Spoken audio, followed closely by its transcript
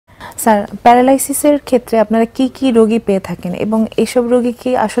Sir, প্যারালাইসিসের ক্ষেত্রে আপনারা কি কি রোগী পেয়ে থাকেন এবং এইসব রোগী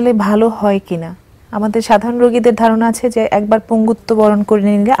কি আসলে ভালো হয় কিনা? আমাদের সাধারণ রোগীদের ধারণা আছে যে একবার পঙ্গুত্ব বরণ করে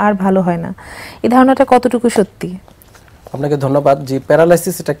নিলে আর ভালো হয় না, এই ধারণাটা কতটুকু সত্যি? আপনাকে ধন্যবাদ। জি,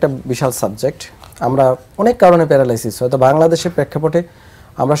 প্যারালাইসিস এটা একটা বিশাল সাবজেক্ট। আমরা অনেক কারণে প্যারালাইসিস হয়, তো বাংলাদেশের প্রেক্ষাপটে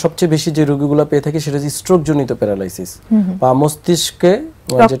আমরা সবচেয়ে বেশি যে রোগীগুলো পেয়ে থাকি সেটা হচ্ছে স্ট্রোক জনিত প্যারালাইসিস বা মস্তিষ্কে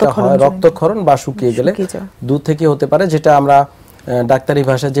যেটা হয় রক্তক্ষরণ বা শুকিয়ে গেলে দূর থেকে হতে পারে, যেটা আমরা ডাক্তারি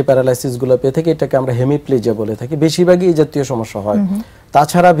ভাষায় যে প্যারালাইসিস গুলো পেয়ে থাকি এটাকে আমরা হেমিপ্লেজিয়া বলে থাকি। বেশিরভাগই এই জাতীয় সমস্যা হয়।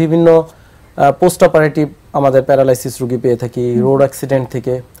 তাছাড়া বিভিন্ন পোস্ট অপারেটিভ আমাদের প্যারালাইসিস রোগী পেয়ে থাকি, রোড অ্যাক্সিডেন্ট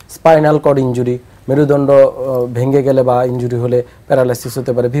থেকে, স্পাইনাল কর্ড ইনজুরি, মেরুদণ্ড ভেঙে গেলে বা ইনজুরি হলে প্যারালাইসিস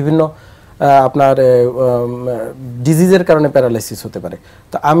হতে পারে, বিভিন্ন আপনার ডিজিজের কারণে প্যারালাইসিস হতে পারে।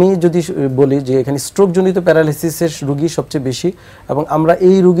 তো আমি যদি বলি যে এখানে স্ট্রোক জনিত প্যারালাইসিসের রোগী সবচেয়ে বেশি, এবং আমরা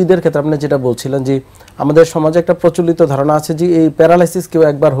এই রোগীদের ক্ষেত্রে আপনি যেটা বলছিলেন যে আমাদের সমাজে একটা প্রচলিত ধারণা আছে যে এই প্যারালাইসিস কেউ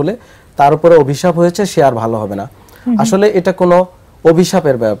একবার হলে তার উপরে অভিশাপ হয়েছে, সে আর ভালো হবে না। আসলে এটা কোনো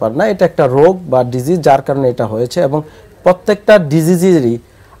অভিশাপের ব্যাপার না, এটা একটা রোগ বা ডিজিজ যার কারণে এটা হয়েছে, এবং প্রত্যেকটা ডিজিজেরই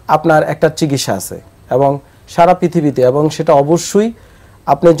আপনার একটা চিকিৎসা আছে এবং সারা পৃথিবীতে, এবং সেটা অবশ্যই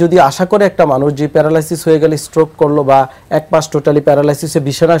আপনি যদি আশা করে একটা মানুষ যে প্যারালাইসিস হয়ে গেলে স্ট্রোক করলো বা এক মাস টোটালি প্যারালাইসিসে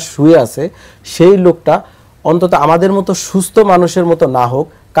বিছানায় শুয়ে আছে, সেই লোকটা অন্তত আমাদের মতো সুস্থ মানুষের মতো না হোক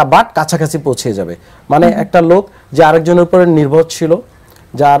বাট কাছাকাছি পৌঁছে যাবে। মানে একটা লোক যে আরেকজনের উপরে নির্ভর ছিল,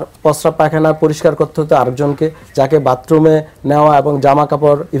 যার প্রস্রাব পায়খানা পরিষ্কার করতে হতো আরেকজনকে, যাকে বাথরুমে নেওয়া এবং জামা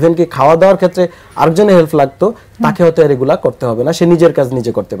কাপড় ইভেন কি খাওয়া দাওয়ার ক্ষেত্রে আরেকজনের হেল্প লাগতো, তাকে হয়তো এগুলা করতে হবে না, সে নিজের কাজ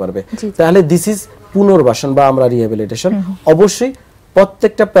নিজে করতে পারবে। তাহলে দিস ইজ পুনর্বাসন বা আমরা রিহ্যাবিলিটেশন। অবশ্যই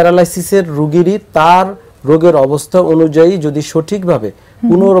প্রত্যেকটা প্যারালাইসিসের রোগীরই তার রোগের অবস্থা অনুযায়ী যদি সঠিকভাবে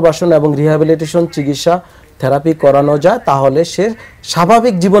পুনর্বাসন এবং রিহ্যাবিলিটেশন চিকিৎসা থেরাপি করানো যায় তাহলে সে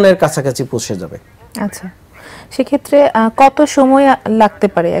স্বাভাবিক জীবনের কাছাকাছি পৌঁছে যাবে। আচ্ছা, সেক্ষেত্রে কত সময় লাগতে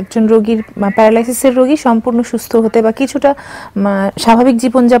পারে একজন রোগীর, প্যারালাইসিসের রোগী সম্পূর্ণ সুস্থ হতে বা কিছুটা স্বাভাবিক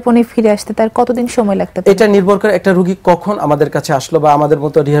জীবনযাপনে ফিরে আসতে তার কতদিন সময় লাগতে পারে? এটা নির্ভর করে একটা রোগী কখন আমাদের কাছে আসলো বা আমাদের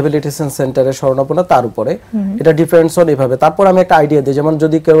মতো রিহ্যাবিলিটেশন সেন্টারে শরণাপন্ন তার উপরে, এটা ডিফারেন্স হয় এভাবে। তারপর আমি একটা আইডিয়া দিই, যেমন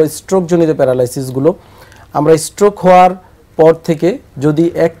যদি কেউ স্ট্রোক জনিত প্যারালাইসিস গুলো, আমরা স্ট্রোক হওয়ার পর থেকে যদি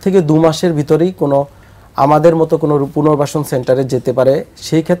 1 থেকে 2 মাসের ভিতরেই কোনো আমাদের মতো কোনো পুনর্বাসন সেন্টারে যেতে পারে,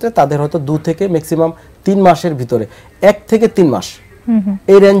 সেই ক্ষেত্রে তাদের হয়তো 2 থেকে ম্যাক্সিমাম 3 মাসের ভিতরে, 1 থেকে 3 মাস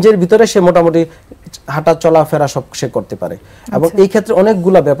এই রেঞ্জের ভিতরে সে মোটামুটি হাঁটা চলাফেরা সব সে করতে পারে। এবং এই ক্ষেত্রে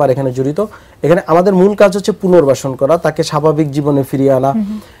অনেকগুলা ব্যাপার এখানে জড়িত। এখানে আমাদের মূল কাজ হচ্ছে পুনর্বাসন করা, তাকে স্বাভাবিক জীবনে ফিরিয়ে আনা।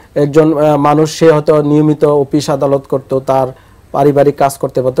 একজন মানুষ সে হয়তো নিয়মিত অফিস আদালত করতো, তার পারিবারিক কাজ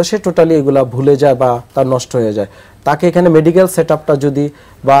করতে পারতো, সে টোটালি এগুলা ভুলে যায় বা তার নষ্ট হয়ে যায়। তাকে এখানে মেডিকেল সেটআপটা যদি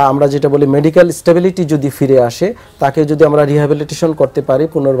বা আমরা যেটা বলি মেডিকেল স্টেবিলিটি যদি ফিরে আসে, তাকে যদি আমরা রিহ্যাবিলিটেশন করতে পারি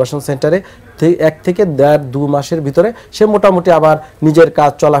পুনর্বাসন সেন্টারে, 1 থেকে 1.5-2 মাসের ভিতরে সে মোটামুটি আবার নিজের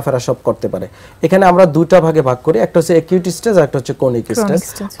কাজ চলাফেরা সব করতে পারে। এখানে আমরা 2টা ভাগে ভাগ করি, একটা হচ্ছে অ্যাকিউট স্টেজ আর একটা হচ্ছে ক্রনিক স্টেজ।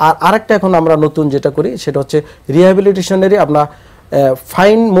 আর আরেকটা এখন আমরা নতুন যেটা করি সেটা হচ্ছে রিহ্যাবিলিটেশনেরই আমরা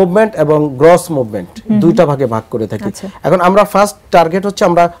ফাইন মুভমেন্ট এবং গ্রস মুভমেন্ট 2টা ভাগে ভাগ করে থাকি। এখন আমরা ফার্স্ট টার্গেট হচ্ছে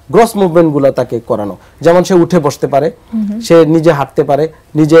আমরা গ্রস মুভমেন্ট গুলো তাকে করানো, যেমন সে উঠে বসতে পারে, সে নিজে হাঁটতে পারে,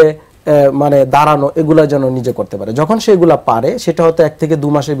 নিজে মানে দাঁড়ানো, এগুলা যেন নিজে করতে পারে। যখন সে এগুলা পারে সেটা হয়তো 1 থেকে 2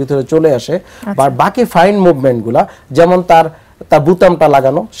 মাসের ভিতরে চলে আসে। আর বাকি ফাইন মুভমেন্ট গুলা, যেমন তার বুতামটা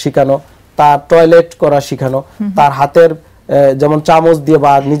লাগানো শিখানো, তার টয়লেট করা শিখানো, তার হাতের যেমন চামচ দিয়ে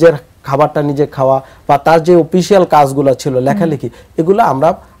বা নিজের খাবারটা নিজে খাওয়া, বা তার যে অফিসিয়াল কাজগুলো ছিল লেখালেখি, এগুলো আমরা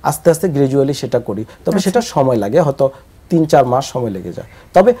আস্তে আস্তে গ্রাজুয়ালি সেটা করি। তবে সেটা সময় লাগে, হয়তো 3-4 মাস সময় লেগে যায়।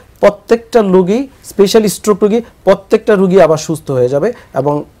 তবে প্রত্যেকটা রোগী, স্পেশালি স্ট্রোক রোগী, প্রত্যেকটা রোগী আবার সুস্থ হয়ে যাবে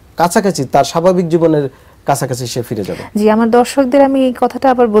এবং কাছাকাছি তার স্বাভাবিক জীবনের কাছাকাছি সে ফিরে যাবে। জি, আমার দর্শকদের আমি এই কথাটা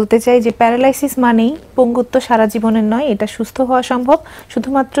আবার বলতে চাই যে প্যারালাইসিস মানেই পঙ্গুত্ব সারা জীবনের নয়, এটা সুস্থ হওয়া সম্ভব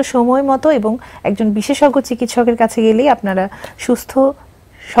শুধুমাত্র সময় মতো এবং একজন বিশেষজ্ঞ চিকিৎসকের কাছে গেলেই আপনারা সুস্থ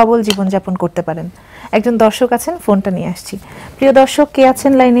সবল জীবনযাপন করতে পারেন। একজন দর্শক আছেন, ফোনটা নিয়ে আসছি। প্রিয় দর্শক, কে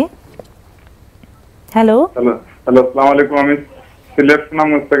আছেন লাইনে? হ্যালো হ্যালো, আসসালামু আলাইকুম। আমি সিলেট নাম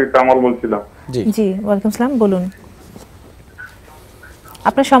মুস্তাকিব কামাল বলছিলাম। জি, ওয়ালাইকুম আসসালাম, বলুন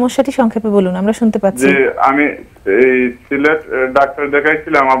আপনার সমস্যাটি সংক্ষেপে বলুন, আমরা শুনতে পাচ্ছি। জি, আমি এই সিলেট ডাক্তার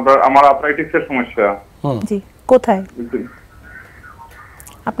দেখাইছিলাম, আমার আর্থ্রাইটিসের সমস্যা। জি, কোথায়?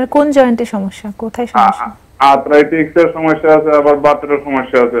 আপনার কোন জয়েন্টে সমস্যা, কোথায় সমস্যা? আর্থ্রাইটিসের সমস্যা আছে, আবার বাতের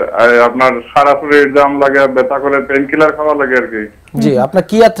সমস্যা আছে। আপনার সারা শরীর জাম লাগে, ব্যথা করে, পেইন কিলার খাওয়া লাগে আর কি। জি, আপনার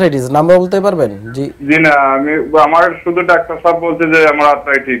কি আর্থ্রাইটিস নাম বলতে পারবেন? জি জি না, আমার শুধু ডাক্তার সাহেব বলছে যে আমার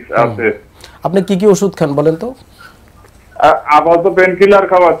আর্থ্রাইটিস আছে। আপনি কি কি ওষুধ খান বলেন তো? আপাতত পেইন কিলার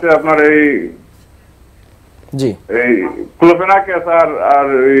খাওয়াচ্ছে, আপনার এই জি এই ক্লোফেনাক আর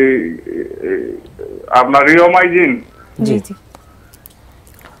আপনার রিওমাইজিন। জি জি,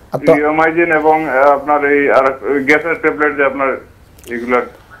 রিওমাইজিন এবং আপনার এই আর গ্যাসের ট্যাবলেট যে আপনার এগুলার।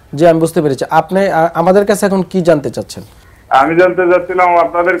 জি আমি বুঝতে পেরেছি। আপনি আমাদের কাছে এখন কি জানতে চাচ্ছেন? আমি জানতে চাচ্ছিলাম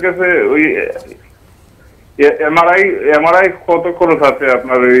আপনাদের কাছে ওই এমআরআই কত খরচ আছে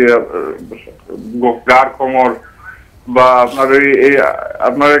আপনার ওই গার কোমর বা আপনার এই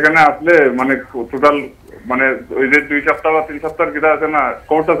আপনার এখানে আসলে মানে টোটাল মানে ওই যে 2 সপ্তাহ বা 3 সপ্তাহের কিটা আছে না,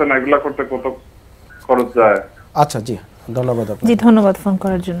 কোর্স আছে না, এগুলা করতে কত খরচ যায়? আচ্ছা জি ধন্যবাদ আপনাকে। জি ধন্যবাদ ফোন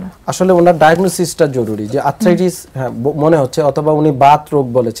করার জন্য। আসলে ওনার ডায়াগনোসিসটা জরুরি যে আর্থ্রাইটিস মনে হচ্ছে অথবা উনি বাত রোগ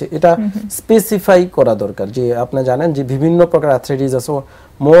বলেছে, এটা স্পেসিফাই করা দরকার। যে আপনি জানেন যে বিভিন্ন প্রকার আর্থ্রাইটিস আছে,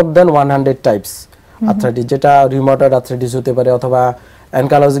 মোর দ্যান 100 টাইপস আর্থ্রাইটিস, যেটা রিউমাটয়েড আর্থ্রাইটিস হতে পারে অথবা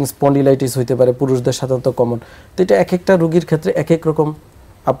অ্যানকাইলোজিং স্পন্ডিলাইটিস হতে পারে, পুরুষদের সাধারণত কমন। তো এটা এক একটা রোগীর ক্ষেত্রে এক এক রকম,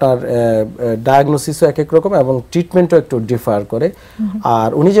 আপনার ডায়াগনোসিসও এক এক রকম এবং ট্রিটমেন্টও একটু ডিফার করে। আর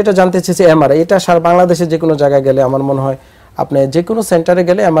উনি যেটা জানতে চেয়েছে এমআরআই, এটা সারা বাংলাদেশে যে কোনো জায়গায় গেলে আমার মনে হয় আপনি যে কোনো সেন্টারে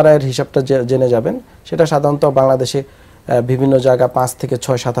গেলে এমআরআই এর হিসাবটা জেনে যাবেন। সেটা সাধারণত বাংলাদেশে বিভিন্ন জায়গা 5 থেকে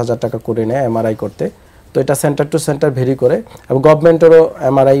 6-7 হাজার টাকা করে নেয় এমআরআই করতে। তো এটা সেন্টার টু সেন্টার ভেরি করে এবং গভর্নমেন্টেরও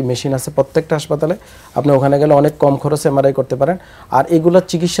এমআরআই মেশিন আছে প্রত্যেকটা হাসপাতালে, আপনি ওখানে গেলে অনেক কম খরচে এমআরআই করতে পারেন। আর এগুলোর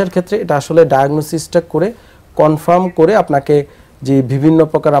চিকিৎসার ক্ষেত্রে এটা আসলে ডায়াগনোসিসটা করে কনফার্ম করে আপনাকে যে বিভিন্ন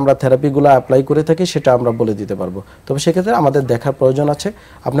প্রকার আমরা থেরাপিগুলো অ্যাপ্লাই করে থাকি সেটা আমরা বলে দিতে পারবো। তবে সেক্ষেত্রে আমাদের দেখার প্রয়োজন আছে।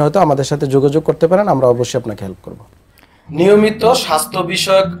 আপনি হয়তো আমাদের সাথে যোগাযোগ করতে পারেন, আমরা অবশ্যই আপনাকে হেল্প করব। নিয়মিত স্বাস্থ্য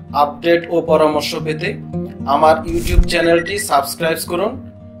বিষয়ক আপডেট ও পরামর্শ পেতে আমার ইউটিউব চ্যানেলটি সাবস্ক্রাইব করুন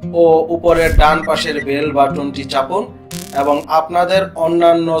ও উপরের ডান পাশের বেল বাটনটি চাপুন এবং আপনাদের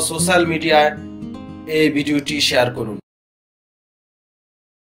অন্যান্য সোশ্যাল মিডিয়ায় এই ভিডিওটি শেয়ার করুন।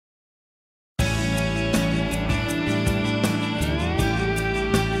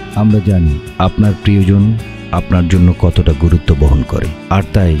 আমরা জানি আপনার প্রিয়জন আপনার জন্য কতটা গুরুত্ব বহন করে, আর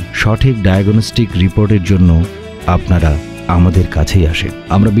তাই সঠিক ডায়াগনস্টিক রিপোর্টের জন্য আপনারা আমাদের কাছেই আসেন।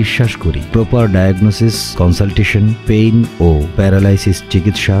 আমরা বিশ্বাস করি প্রপার ডায়াগনোসিস, কনসালটেশন, পেইন ও প্যারালাইসিস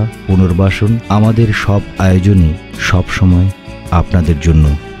চিকিৎসা, পুনর্বাসন, আমাদের সব আয়োজনই সব সময় আপনাদের জন্য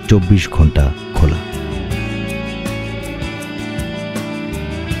 24 ঘন্টা খোলা।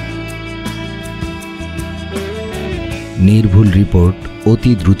 নির্ভুল রিপোর্ট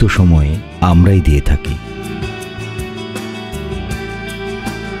অতি দ্রুত সময়ে আমরাই দিয়ে থাকি।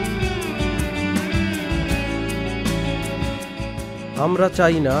 আমরা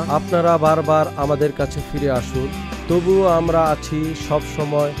চাই না আপনারা বারবার আমাদের কাছে ফিরে আসুন, তবুও আমরা আছি সব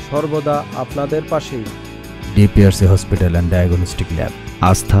সময় সর্বদা আপনাদের পাশেই। DPRC hospital and diagnostic lab,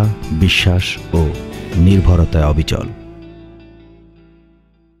 আস্থা, বিশ্বাস ও নির্ভরতায় অবিচল।